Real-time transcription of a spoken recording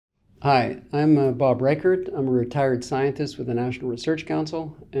Hi, I'm Bob Reichert. I'm a retired scientist with the National Research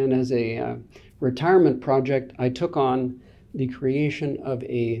Council, and as a retirement project, I took on the creation of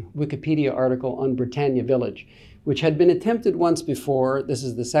a Wikipedia article on Britannia Village, which had been attempted once before. This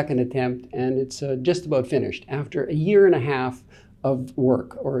is the second attempt, and it's just about finished after a year and a half of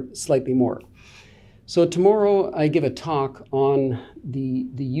work, or slightly more. So tomorrow I give a talk on the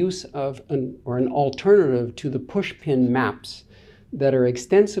use of an alternative to the pushpin maps that are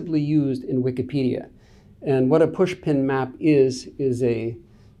extensively used in Wikipedia. And what a pushpin map is it's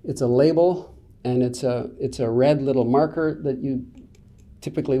a label, and it's a red little marker that you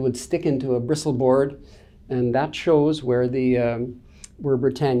typically would stick into a bristle board, and that shows where where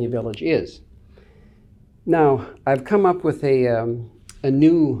Britannia Village is. Now, I've come up with a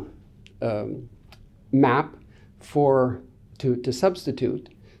new map to substitute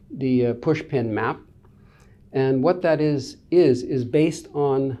the pushpin map. And what that is based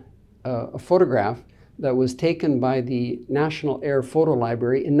on a photograph that was taken by the National Air Photo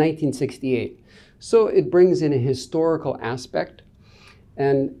Library in 1968. So it brings in a historical aspect.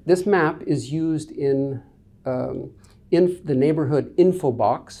 And this map is used in the neighborhood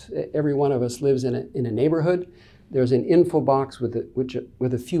infobox. Every one of us lives in a neighborhood. There's an infobox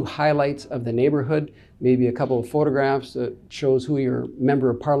with a few highlights of the neighborhood, maybe a couple of photographs that shows who your member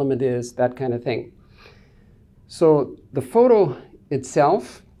of parliament is, that kind of thing. So the photo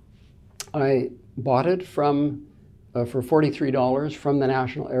itself, I bought it for $43 from the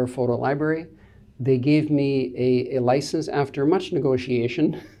National Air Photo Library. They gave me a license after much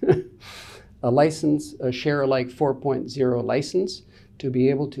negotiation, a share-alike 4.0 license to be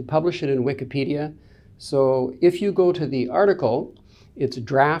able to publish it in Wikipedia. So if you go to the article, it's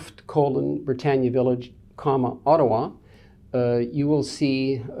draft:"Britannia Village, Ottawa. You will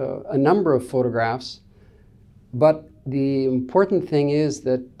see a number of photographs. But the important thing is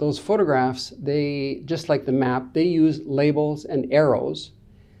that those photographs, just like the map, they use labels and arrows.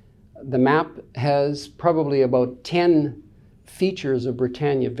 The map has probably about 10 features of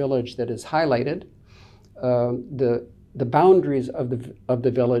Britannia Village that is highlighted. The boundaries of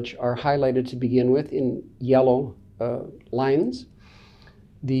the village are highlighted to begin with in yellow lines.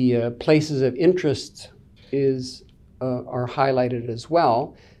 The places of interest are highlighted as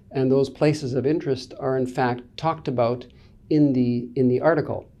well. And those places of interest are in fact talked about in the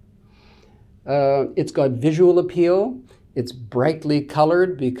article. It's got visual appeal. It's brightly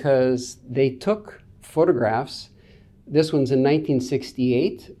colored because they took photographs. This one's in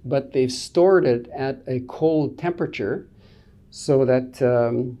 1968, but they've stored it at a cold temperature so that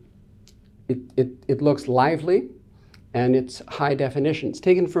it looks lively, and it's high definition. It's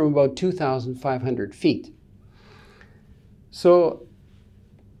taken from about 2,500 feet. So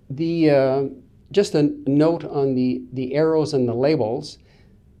just a note on the arrows and the labels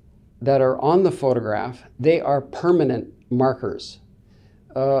that are on the photograph, they are permanent markers.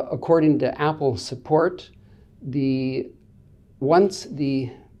 According to Apple support, once the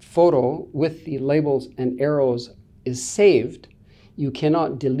photo with the labels and arrows is saved, you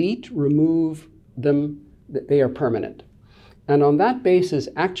cannot delete, remove them, they are permanent. And on that basis,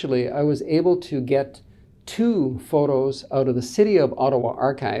 actually, I was able to get 2 photos out of the City of Ottawa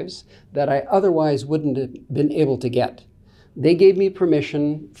archives that I otherwise wouldn't have been able to get. They gave me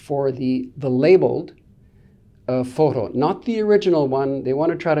permission for the labeled photo, not the original one. They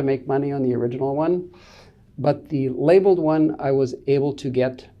want to try to make money on the original one, but the labeled one, I was able to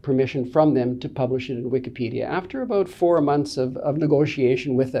get permission from them to publish it in Wikipedia after about 4 months of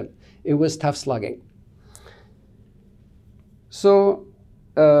negotiation with them. It was tough slugging. So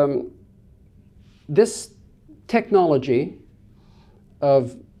this technology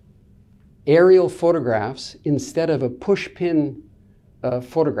of aerial photographs instead of a pushpin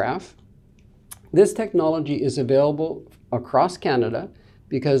photograph, this technology is available across Canada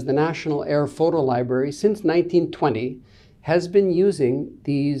because the National Air Photo Library since 1920 has been using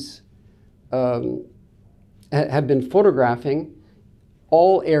these, have been photographing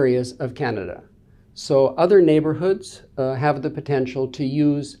all areas of Canada. So other neighborhoods have the potential to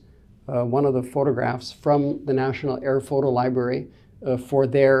use one of the photographs from the National Air Photo Library for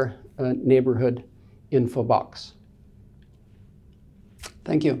their neighborhood info box.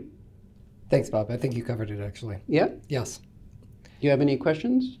 Thank you. Thanks, Bob. I think you covered it, actually. Yeah? Yes. Do you have any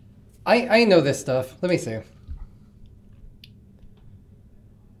questions? I know this stuff. Let me see.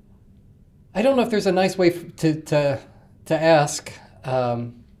 I don't know if there's a nice way to ask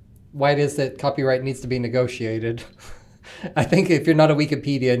why it is that copyright needs to be negotiated. I think if you're not a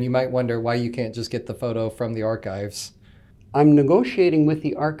Wikipedian, you might wonder why you can't just get the photo from the archives. I'm negotiating with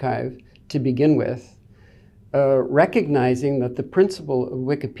the archive to begin with. recognizing that the principle of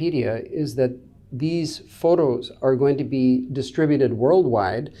Wikipedia is that these photos are going to be distributed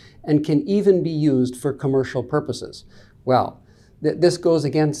worldwide and can even be used for commercial purposes. Well, this goes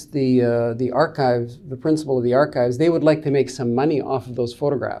against the archives, the principle of the archives. They would like to make some money off of those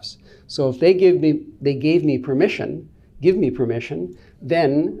photographs. So if they give me permission,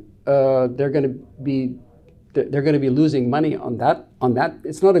 then they're going to be losing money on that.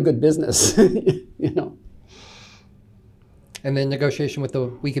 It's not a good business, you know. And then negotiation with the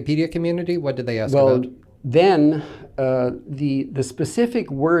Wikipedia community, what did they ask well, about? Then the specific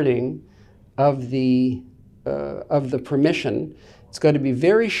wording of the permission, it's going to be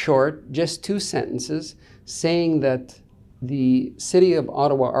very short, just 2 sentences, saying that the City of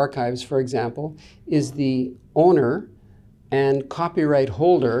Ottawa Archives, for example, is the owner and copyright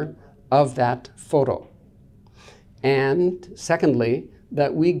holder of that photo. And secondly,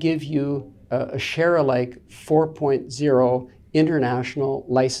 that we give you a share-alike 4.0 international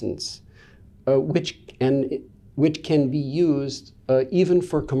license, which can be used even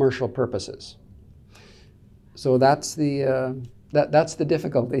for commercial purposes. So that's the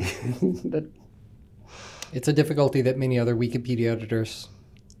difficulty. It's a difficulty that many other Wikipedia editors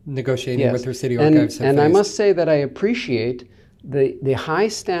negotiating yes. with their city archives have and faced. I must say that I appreciate the high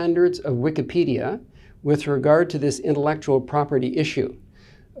standards of Wikipedia with regard to this intellectual property issue.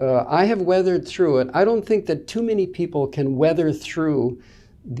 I have weathered through it. I don't think that too many people can weather through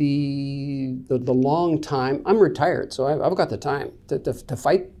the long time. I'm retired, so I've got the time to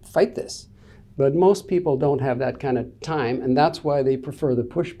fight this. But most people don't have that kind of time, and that's why they prefer the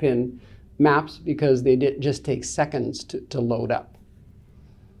pushpin maps, because they just take seconds to load up.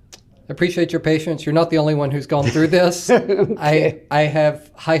 I appreciate your patience. You're not the only one who's gone through this. Okay. I have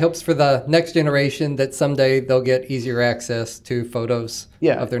high hopes for the next generation that someday they'll get easier access to photos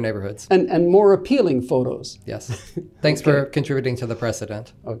of their neighborhoods. And more appealing photos. Yes. Thanks for contributing to the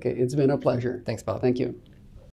precedent. Okay, it's been a pleasure. Thanks, Bob. Thank you.